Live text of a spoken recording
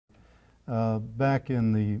back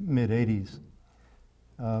in the mid-'80s.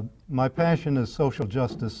 My passion is social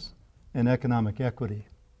justice and economic equity.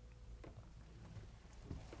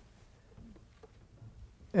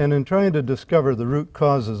 And in trying to discover the root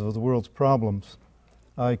causes of the world's problems,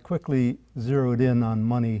 I quickly zeroed in on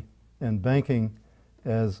money and banking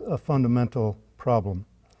as a fundamental problem.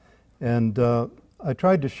 And I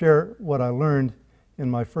tried to share what I learned in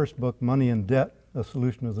my first book, Money and Debt, A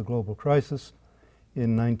Solution to the Global Crisis,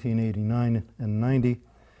 in 1989 and 90.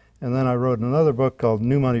 And then I wrote another book called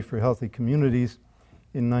New Money for Healthy Communities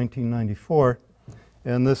in 1994.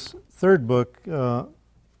 And this third book,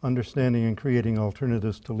 Understanding and Creating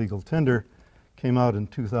Alternatives to Legal Tender, came out in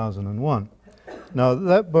 2001. Now,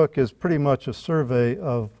 that book is pretty much a survey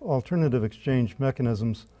of alternative exchange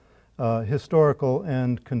mechanisms, historical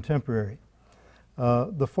and contemporary.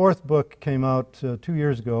 The fourth book came out 2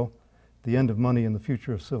 years ago, The End of Money and the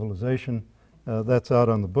Future of Civilization. That's out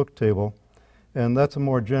on the book table. And that's a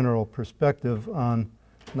more general perspective on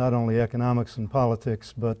not only economics and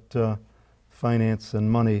politics, but finance and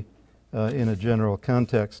money in a general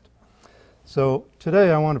context. So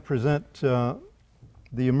today I want to present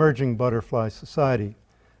the emerging butterfly society,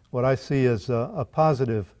 what I see as a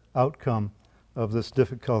positive outcome of this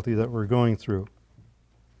difficulty that we're going through.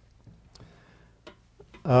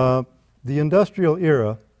 The industrial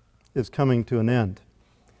era is coming to an end,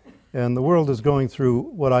 and the world is going through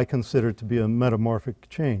what I consider to be a metamorphic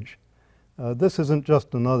change. This isn't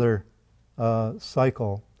just another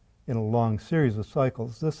cycle in a long series of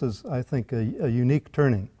cycles. This is, I think, a unique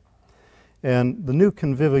turning. And the new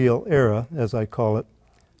convivial era, as I call it,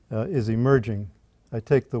 is emerging. I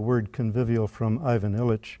take the word convivial from Ivan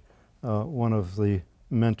Illich, one of the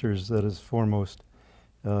mentors that is foremost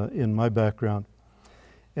in my background.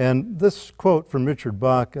 And this quote from Richard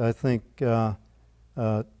Bach, I think,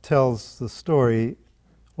 tells the story.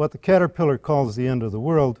 What the caterpillar calls the end of the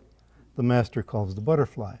world, the master calls the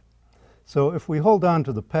butterfly. So if we hold on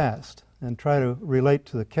to the past and try to relate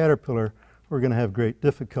to the caterpillar, we're going to have great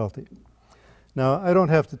difficulty. Now, I don't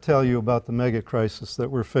have to tell you about the mega crisis that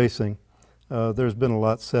we're facing. There's been a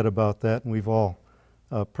lot said about that, and we've all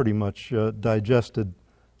pretty much digested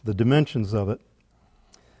the dimensions of it.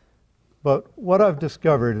 But what I've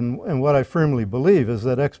discovered and what I firmly believe is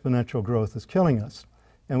that exponential growth is killing us.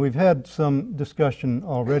 And we've had some discussion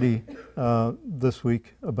already this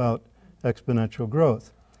week about exponential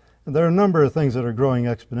growth. And there are a number of things that are growing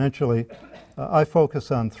exponentially. I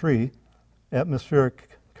focus on three: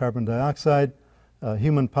 atmospheric carbon dioxide,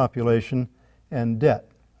 human population, and debt.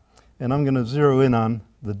 And I'm going to zero in on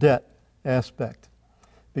the debt aspect,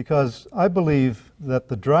 because I believe that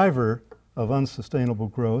the driver of unsustainable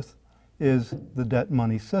growth is the debt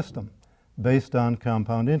money system based on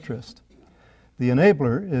compound interest. The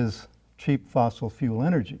enabler is cheap fossil fuel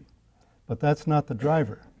energy, but that's not the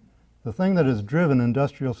driver. The thing that has driven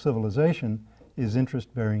industrial civilization is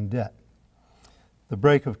interest-bearing debt. The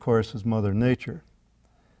brake, of course, is Mother Nature.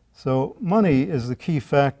 So money is the key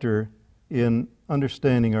factor in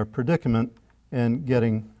understanding our predicament and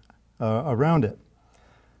getting around it.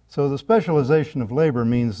 So the specialization of labor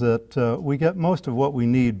means that we get most of what we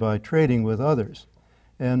need by trading with others.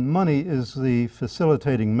 And money is the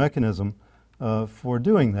facilitating mechanism for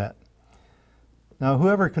doing that. Now,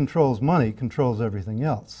 whoever controls money controls everything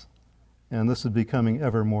else. And this is becoming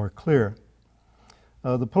ever more clear.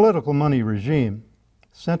 The political money regime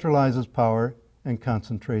centralizes power and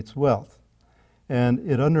concentrates wealth. And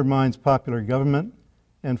it undermines popular government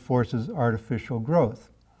and forces artificial growth,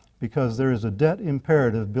 because there is a debt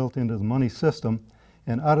imperative built into the money system,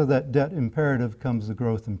 and out of that debt imperative comes the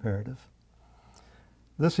growth imperative.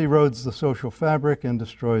 This erodes the social fabric and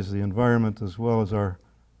destroys the environment as well as our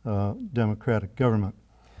democratic government.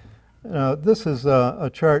 This is a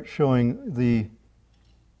chart showing the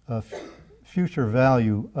future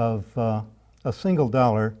value of a single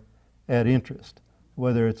dollar at interest,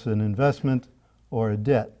 whether it's an investment or a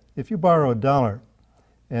debt. If you borrow $1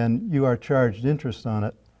 and you are charged interest on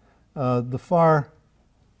it, the far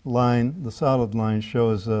line, the solid line,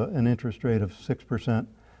 shows an interest rate of 6%.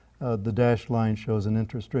 The dashed line shows an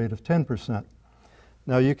interest rate of 10%.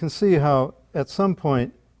 Now you can see how at some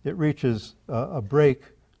point it reaches a break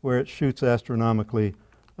where it shoots astronomically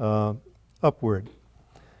upward.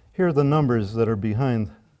 Here are the numbers that are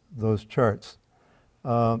behind those charts.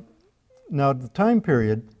 Now the time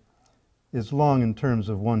period is long in terms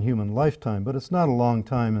of one human lifetime, but it's not a long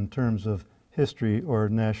time in terms of history or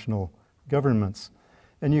national governments.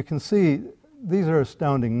 And you can see these are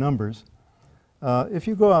astounding numbers. If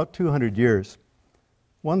you go out 200 years,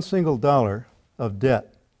 one single dollar of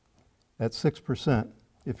debt at 6%,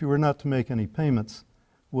 if you were not to make any payments,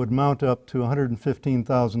 would mount up to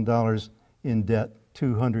 $115,000 in debt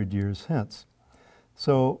 200 years hence.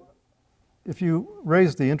 So if you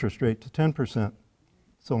raise the interest rate to 10%,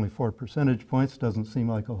 it's only 4 percentage points, doesn't seem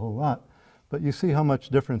like a whole lot, but you see how much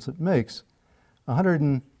difference it makes.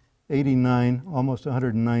 189, almost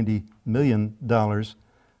 $190 million,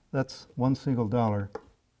 that's one single dollar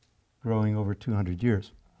growing over 200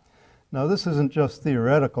 years. Now this isn't just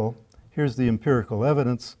theoretical. Here's the empirical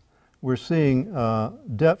evidence. We're seeing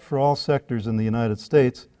debt for all sectors in the United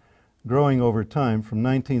States growing over time from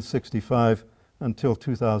 1965 until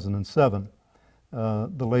 2007. The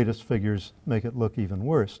latest figures make it look even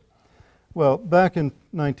worse. Well, back in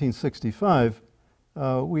 1965,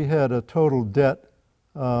 we had a total debt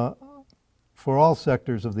for all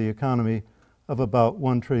sectors of the economy of about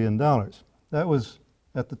 $1 trillion. That was,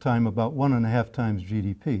 at the time, about 1.5 times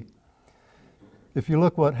GDP. If you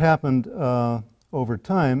look what happened over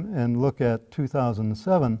time and look at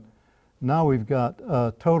 2007, now we've got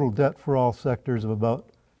total debt for all sectors of about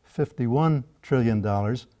 $51 trillion,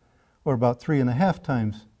 or about 3.5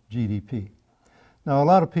 times GDP. Now a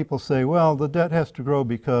lot of people say, well, the debt has to grow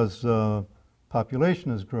because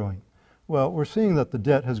population is growing. Well, we're seeing that the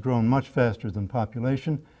debt has grown much faster than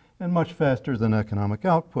population and much faster than economic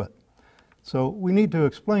output. So we need to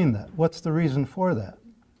explain that. What's the reason for that?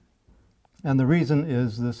 And the reason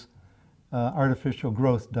is this artificial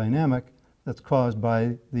growth dynamic that's caused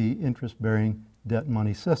by the interest-bearing debt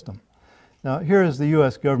money system. Now here is the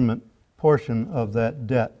U.S. government portion of that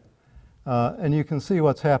debt. And you can see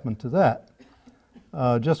what's happened to that.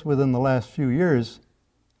 Just within the last few years,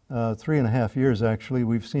 3.5 years actually,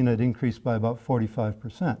 we've seen it increase by about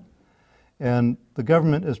 45%. And the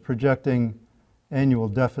government is projecting annual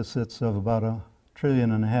deficits of about $1.5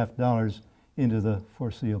 trillion into the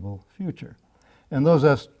foreseeable future. And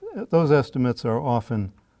those estimates are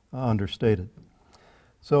often understated.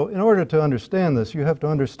 So in order to understand this, you have to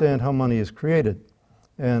understand how money is created.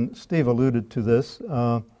 And Steve alluded to this.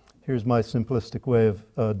 Here's my simplistic way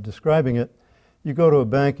of describing it. You go to a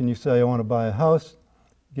bank and you say, I want to buy a house,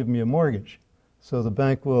 give me a mortgage. So the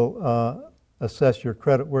bank will assess your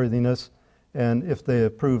creditworthiness, and if they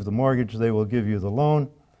approve the mortgage, they will give you the loan.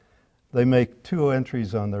 They make 2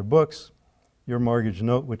 entries on their books, your mortgage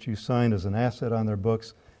note, which you sign as an asset on their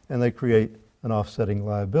books, and they create an offsetting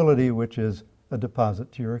liability, which is a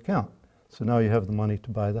deposit to your account. So now you have the money to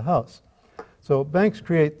buy the house. So banks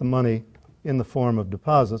create the money in the form of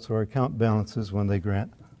deposits or account balances when they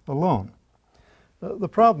grant a loan. The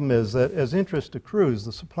problem is that as interest accrues,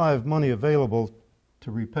 the supply of money available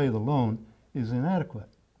to repay the loan is inadequate.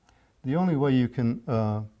 The only way you can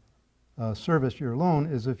service your loan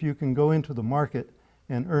is if you can go into the market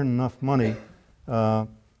and earn enough money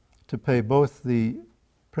to pay both the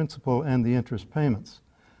principal and the interest payments.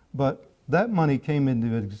 But that money came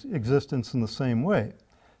into existence in the same way.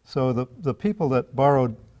 So the people that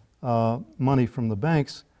borrowed money from the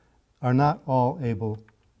banks are not all able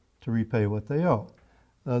to repay what they owe.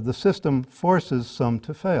 The system forces some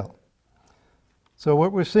to fail. So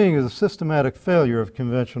what we're seeing is a systematic failure of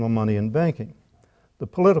conventional money in banking. The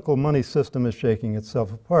political money system is shaking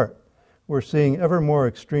itself apart. We're seeing ever more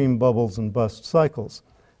extreme bubbles and bust cycles.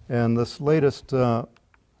 And this latest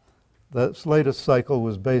cycle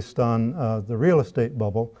was based on the real estate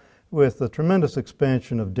bubble, with a tremendous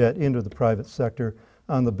expansion of debt into the private sector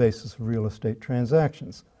on the basis of real estate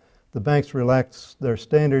transactions. The banks relaxed their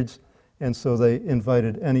standards, and so they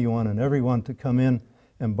invited anyone and everyone to come in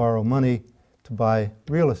and borrow money to buy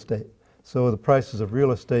real estate. So the prices of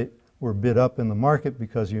real estate were bid up in the market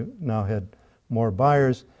because you now had more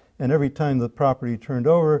buyers, and every time the property turned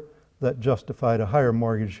over, that justified a higher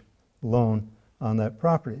mortgage loan on that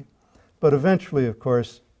property. But eventually, of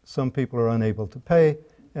course, some people are unable to pay,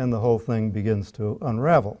 and the whole thing begins to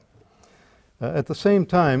unravel. At the same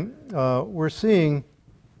time, we're seeing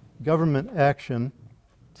government action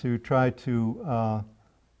to try to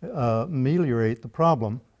ameliorate the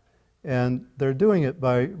problem, and they're doing it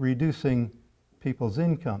by reducing people's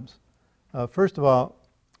incomes. First of all,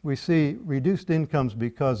 we see reduced incomes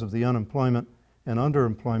because of the unemployment and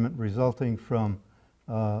underemployment resulting from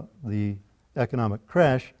the economic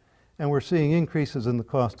crash, and we're seeing increases in the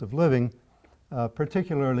cost of living,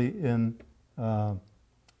 particularly in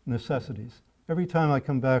necessities. Every time I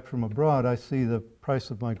come back from abroad, I see the price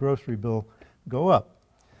of my grocery bill go up.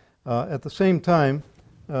 At the same time,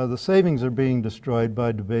 the savings are being destroyed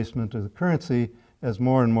by debasement of the currency as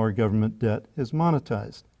more and more government debt is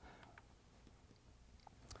monetized.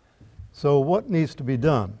 So what needs to be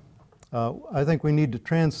done? I think we need to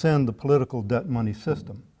transcend the political debt money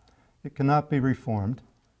system. It cannot be reformed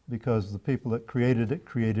because the people that created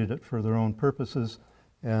it for their own purposes,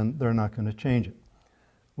 and they're not going to change it.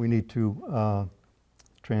 We need to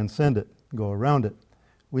transcend it, go around it.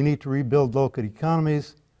 We need to rebuild local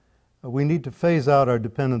economies. We need to phase out our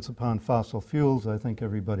dependence upon fossil fuels. I think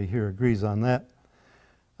everybody here agrees on that.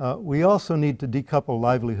 We also need to decouple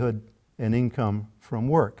livelihood and income from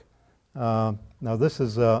work. Now this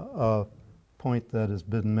is a point that has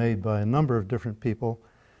been made by a number of different people.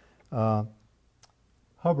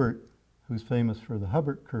 Hubbard, who's famous for the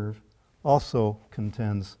Hubbard curve, also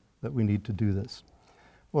contends that we need to do this.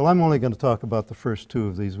 Well, I'm only going to talk about the first two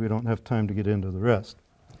of these. We don't have time to get into the rest.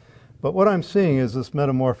 But what I'm seeing is this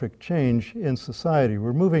metamorphic change in society.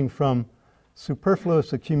 We're moving from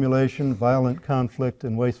superfluous accumulation, violent conflict,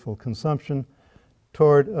 and wasteful consumption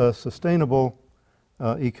toward a sustainable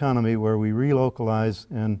economy where we relocalize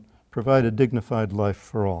and provide a dignified life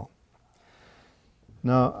for all.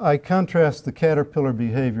 Now, I contrast the caterpillar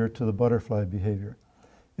behavior to the butterfly behavior.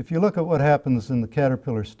 If you look at what happens in the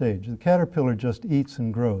caterpillar stage, the caterpillar just eats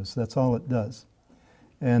and grows. That's all it does.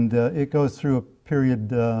 And it goes through a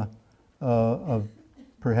period of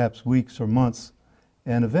perhaps weeks or months,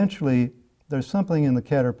 and eventually there's something in the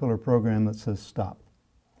caterpillar program that says stop.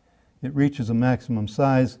 It reaches a maximum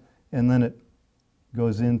size, and then it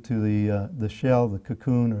goes into the shell, the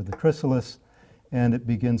cocoon, or the chrysalis, and it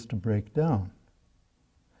begins to break down.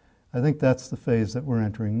 I think that's the phase that we're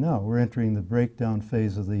entering now. We're entering the breakdown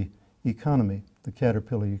phase of the economy, the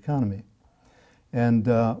caterpillar economy. And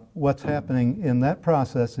what's happening in that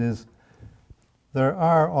process is there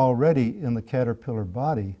are already in the caterpillar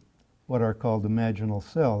body what are called imaginal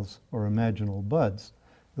cells or imaginal buds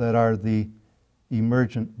that are the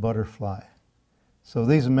emergent butterfly. So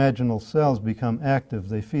these imaginal cells become active.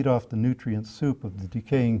 They feed off the nutrient soup of the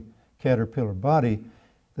decaying caterpillar body.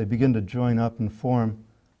 They begin to join up and form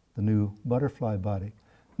the new butterfly body.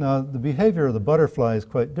 Now, the behavior of the butterfly is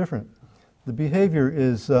quite different. The behavior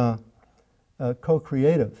is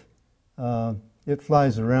co-creative. It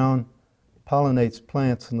flies around, pollinates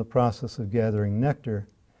plants in the process of gathering nectar.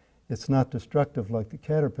 It's not destructive like the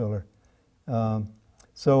caterpillar.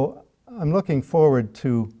 So I'm looking forward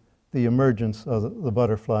to the emergence of the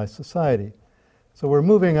butterfly society. So we're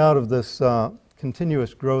moving out of this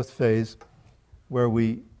continuous growth phase where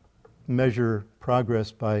we measure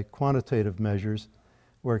progress by quantitative measures,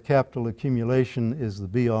 where capital accumulation is the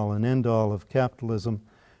be-all and end-all of capitalism,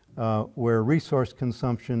 where resource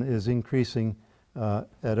consumption is increasing at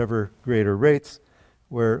ever greater rates,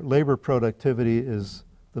 where labor productivity is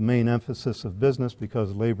the main emphasis of business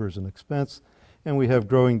because labor is an expense, and we have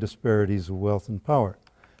growing disparities of wealth and power.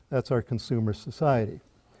 That's our consumer society.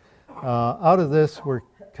 Out of this, we're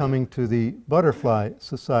coming to the butterfly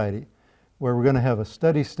society, where we're going to have a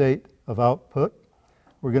steady state of output.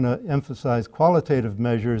 We're going to emphasize qualitative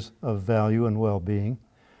measures of value and well-being.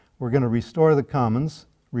 We're going to restore the commons,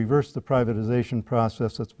 reverse the privatization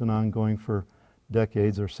process that's been ongoing for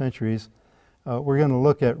decades or centuries. We're going to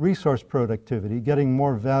look at resource productivity, getting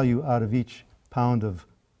more value out of each pound of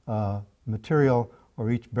material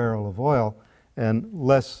or each barrel of oil, and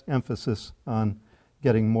less emphasis on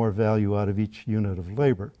getting more value out of each unit of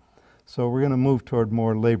labor. So we're going to move toward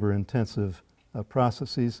more labor-intensive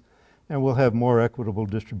processes, and we'll have more equitable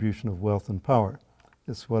distribution of wealth and power.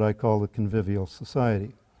 It's what I call the convivial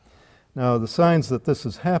society. Now, the signs that this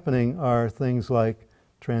is happening are things like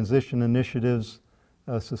transition initiatives,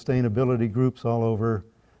 sustainability groups all over.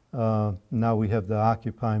 Now we have the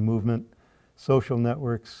Occupy movement, social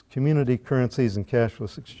networks, community currencies, and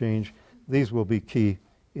cashless exchange. These will be key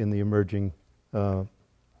in the emerging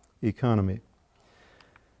economy.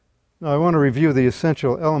 Now, I want to review the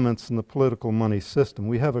essential elements in the political money system.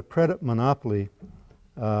 We have a credit monopoly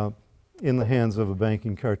in the hands of a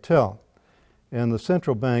banking cartel. And the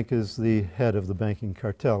central bank is the head of the banking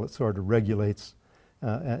cartel. It sort of regulates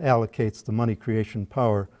and allocates the money creation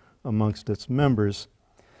power amongst its members.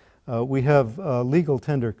 We have legal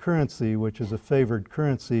tender currency, which is a favored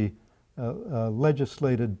currency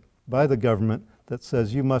legislated by the government that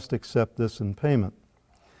says you must accept this in payment.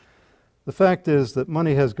 The fact is that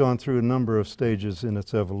money has gone through a number of stages in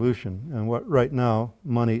its evolution, and what right now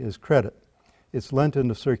money is credit. It's lent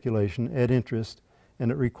into circulation at interest,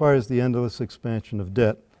 and it requires the endless expansion of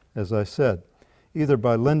debt, as I said, either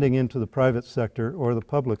by lending into the private sector or the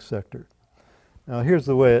public sector. Now here's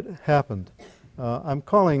the way it happened. I'm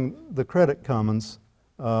calling the credit commons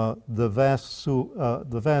the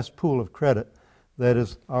vast pool of credit that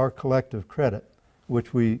is our collective credit,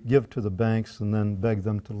 which we give to the banks and then beg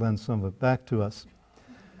them to lend some of it back to us.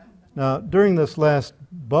 Now, during this last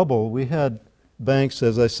bubble, we had banks,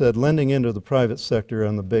 as I said, lending into the private sector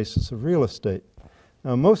on the basis of real estate.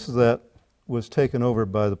 Now, most of that was taken over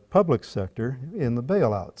by the public sector in the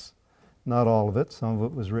bailouts. Not all of it, some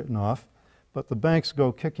of it was written off, but the banks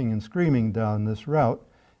go kicking and screaming down this route,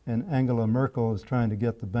 and Angela Merkel is trying to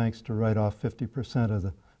get the banks to write off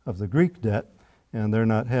 50% of the Greek debt, and they're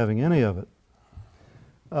not having any of it.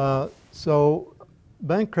 So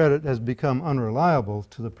bank credit has become unreliable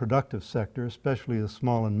to the productive sector, especially the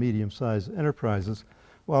small and medium-sized enterprises,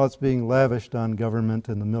 while it's being lavished on government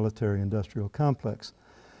and the military-industrial complex.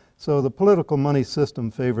 So the political money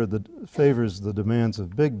system favors the demands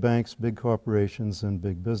of big banks, big corporations, and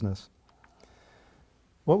big business.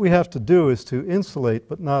 What we have to do is to insulate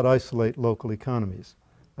but not isolate local economies.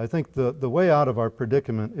 I think the way out of our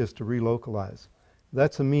predicament is to relocalize.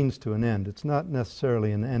 That's a means to an end. It's not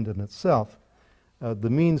necessarily an end in itself.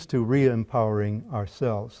 The means to re-empowering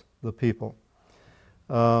ourselves, the people.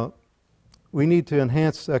 We need to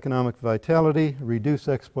enhance economic vitality, reduce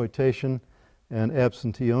exploitation and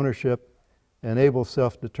absentee ownership, enable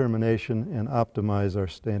self-determination, and optimize our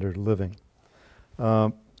standard of living.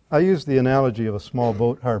 I use the analogy of a small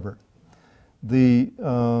boat harbor. The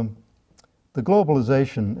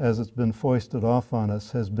globalization, as it's been foisted off on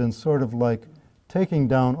us, has been sort of like taking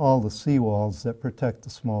down all the seawalls that protect the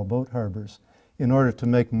small boat harbors in order to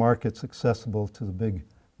make markets accessible to the big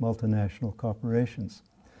multinational corporations.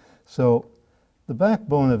 So the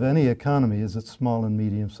backbone of any economy is its small and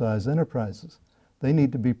medium-sized enterprises. They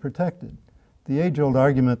need to be protected. The age-old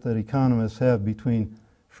argument that economists have between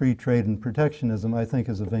free trade and protectionism, I think,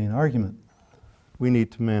 is a vain argument. We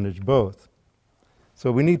need to manage both.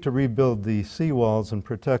 So we need to rebuild the seawalls and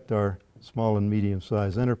protect our small and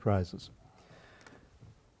medium-sized enterprises.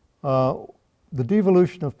 The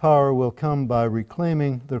devolution of power will come by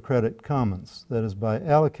reclaiming the credit commons, that is, by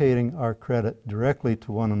allocating our credit directly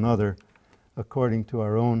to one another according to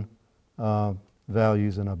our own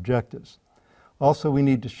values and objectives. Also, we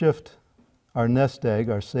need to shift our nest egg,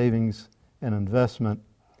 our savings and investment,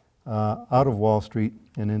 out of Wall Street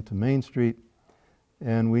and into Main Street,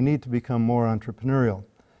 and we need to become more entrepreneurial.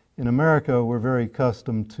 In America, we're very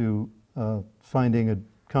accustomed to finding a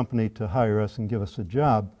company to hire us and give us a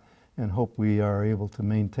job and hope we are able to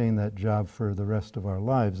maintain that job for the rest of our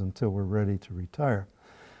lives until we're ready to retire.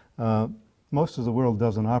 Most of the world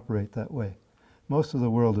doesn't operate that way. Most of the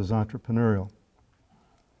world is entrepreneurial.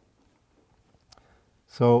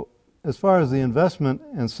 So as far as the investment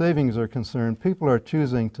and savings are concerned, people are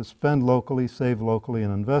choosing to spend locally, save locally,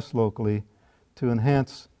 and invest locally to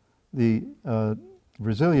enhance the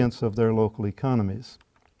resilience of their local economies.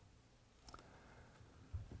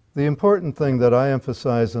 The important thing that I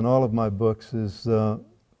emphasize in all of my books is the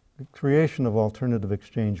creation of alternative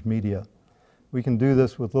exchange media. We can do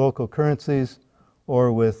this with local currencies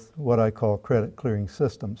or with what I call credit clearing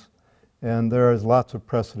systems. And there is lots of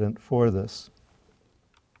precedent for this.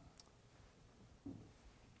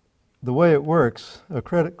 The way it works, a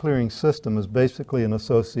credit clearing system is basically an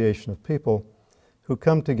association of people who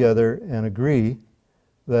come together and agree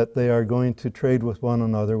that they are going to trade with one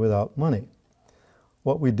another without money.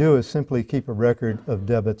 What we do is simply keep a record of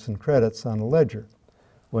debits and credits on a ledger.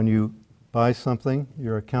 When you buy something,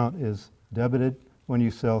 your account is debited. When you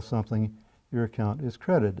sell something, your account is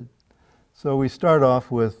credited. So we start off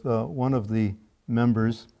with one of the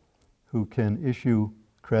members who can issue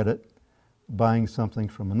credit buying something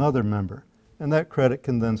from another member. And that credit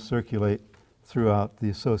can then circulate throughout the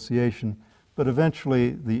association, but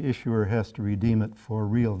eventually the issuer has to redeem it for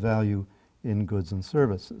real value in goods and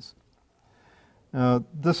services.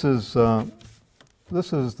 This is the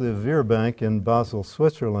VER Bank in Basel,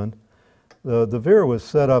 Switzerland. The VER was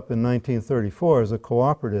set up in 1934 as a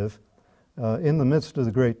cooperative in the midst of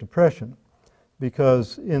the Great Depression,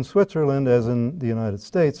 because in Switzerland, as in the United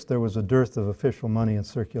States, there was a dearth of official money in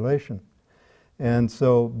circulation. And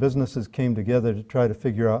so businesses came together to try to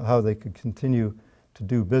figure out how they could continue to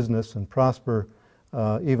do business and prosper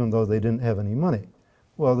even though they didn't have any money.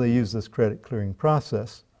 Well, they used this credit clearing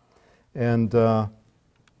process. And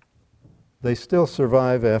they still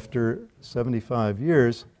survive after 75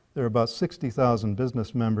 years. There are about 60,000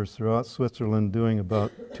 business members throughout Switzerland doing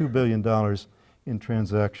about $2 billion in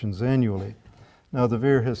transactions annually. Now, the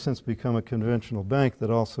VER has since become a conventional bank that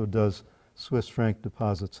also does Swiss franc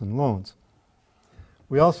deposits and loans.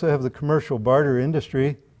 We also have the commercial barter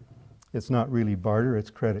industry. It's not really barter, it's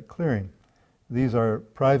credit clearing. These are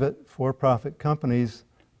private, for-profit companies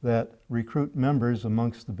that recruit members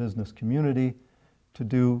amongst the business community to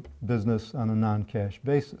do business on a non-cash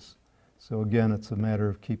basis. So again, it's a matter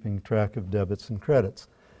of keeping track of debits and credits.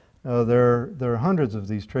 There are hundreds of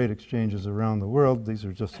these trade exchanges around the world. These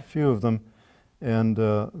are just a few of them. And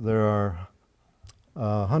there are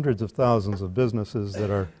hundreds of thousands of businesses that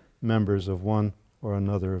are members of one or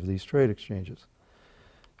another of these trade exchanges.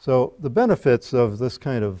 So the benefits of this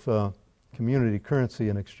kind of community currency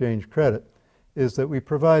and exchange credit is that we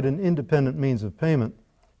provide an independent means of payment,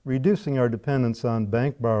 reducing our dependence on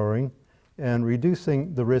bank borrowing and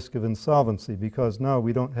reducing the risk of insolvency, because now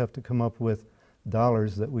we don't have to come up with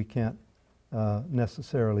dollars that we can't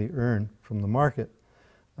necessarily earn from the market.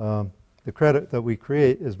 The credit that we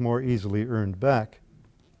create is more easily earned back.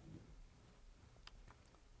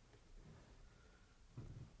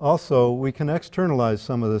 Also, we can externalize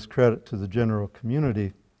some of this credit to the general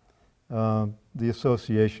community. The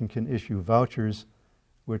association can issue vouchers,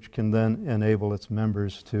 which can then enable its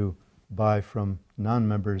members to buy from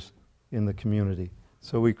non-members in the community.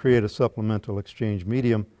 So we create a supplemental exchange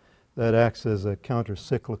medium that acts as a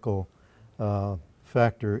counter-cyclical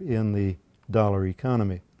factor in the dollar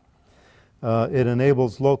economy. It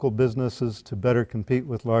enables local businesses to better compete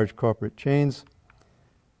with large corporate chains,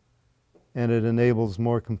 and it enables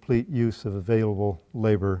more complete use of available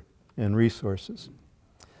labor and resources.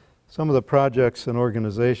 Some of the projects and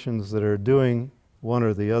organizations that are doing one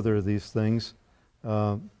or the other of these things,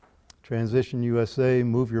 Transition USA,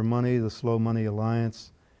 Move Your Money, the Slow Money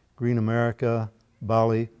Alliance, Green America,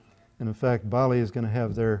 Bali, and in fact Bali is going to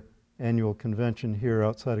have their annual convention here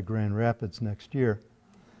outside of Grand Rapids next year,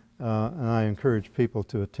 and I encourage people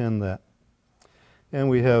to attend that. And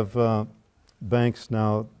we have banks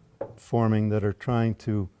now forming that are trying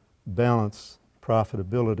to balance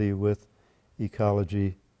profitability with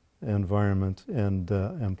ecology, environment, and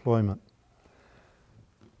employment.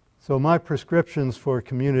 So my prescriptions for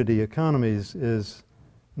community economies is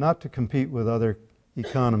not to compete with other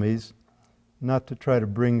economies, not to try to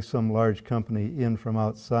bring some large company in from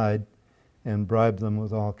outside and bribe them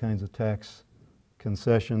with all kinds of tax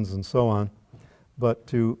concessions and so on, but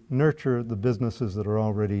to nurture the businesses that are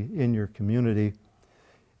already in your community,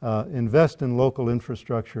 invest in local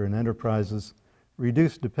infrastructure and enterprises,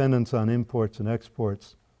 reduce dependence on imports and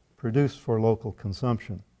exports, produce for local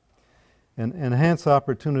consumption, and enhance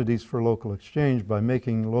opportunities for local exchange by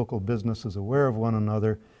making local businesses aware of one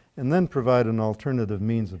another, and then provide an alternative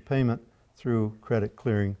means of payment through credit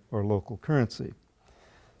clearing or local currency.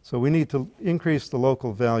 So we need to increase the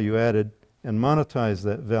local value added and monetize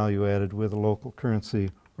that value added with a local currency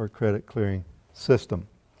or credit clearing system.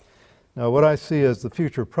 Now, what I see as the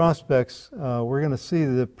future prospects, we're going to see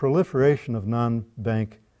the proliferation of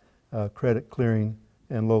non-bank credit clearing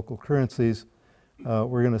and local currencies.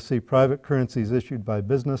 We're going to see private currencies issued by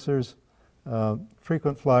businesses.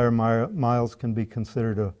 Frequent flyer miles can be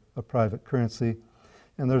considered a private currency.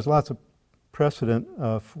 And there's lots of precedent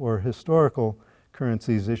for historical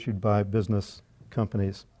currencies issued by business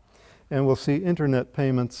companies. And we'll see internet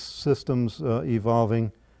payments systems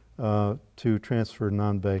evolving to transfer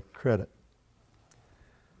non-bank credit.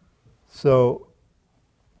 So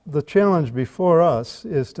the challenge before us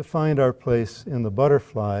is to find our place in the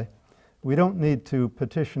butterfly. We don't need to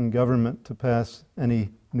petition government to pass any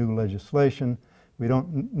new legislation. We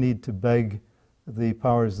don't need to beg the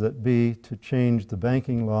powers that be to change the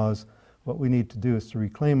banking laws. What we need to do is to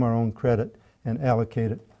reclaim our own credit and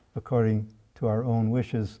allocate it according to our own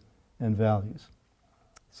wishes and values.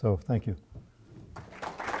 So, thank you.